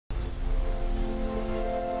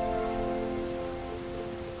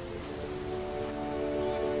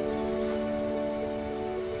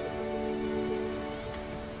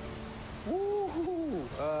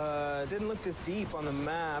look this deep on the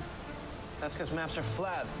map. That's because maps are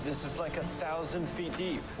flat. This is like 1,000 feet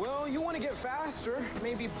deep. Well, you want to get faster.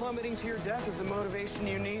 Maybe plummeting to your death is the motivation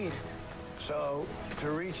you need. So, to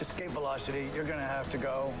reach escape velocity, you're gonna have to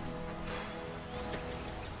go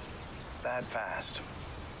that fast.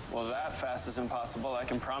 Well, that fast is impossible. I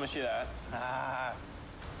can promise you that. Ah,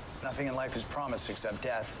 nothing in life is promised except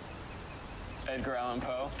death. Edgar Allan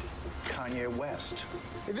Poe. Kanye West.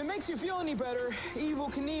 If it makes you feel any better,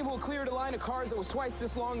 Evel Knievel cleared a line of cars that was twice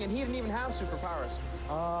this long, and he didn't even have superpowers.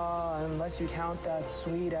 Unless you count that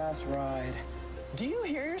sweet-ass ride. Do you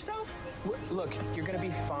hear yourself? Look, you're gonna be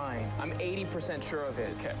fine. I'm 80% sure of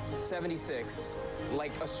it. Okay. 76,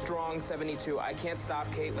 like a strong 72. I can't stop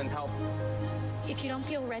Caitlin. Help. If you don't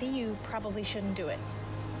feel ready, you probably shouldn't do it.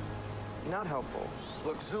 Not helpful.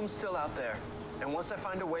 Look, Zoom's still out there. And once I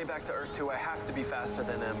find a way back to Earth 2, I have to be faster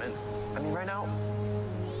than them. And, I mean, right now,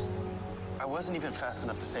 I wasn't even fast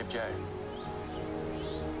enough to save Jay.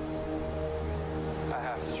 I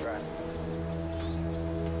have to try.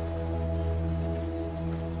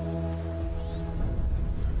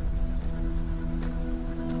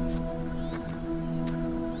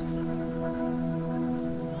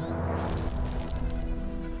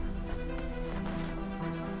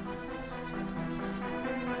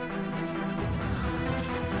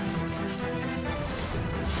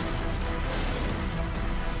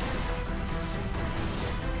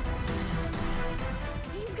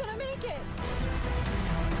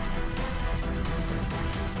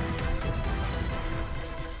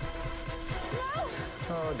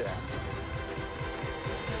 Oh, damn.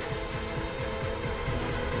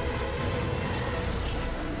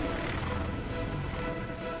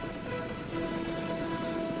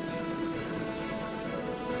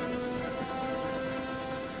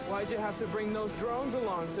 Why'd you have to bring those drones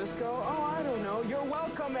along, Cisco? Oh, I don't know. You're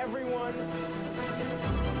welcome, everyone.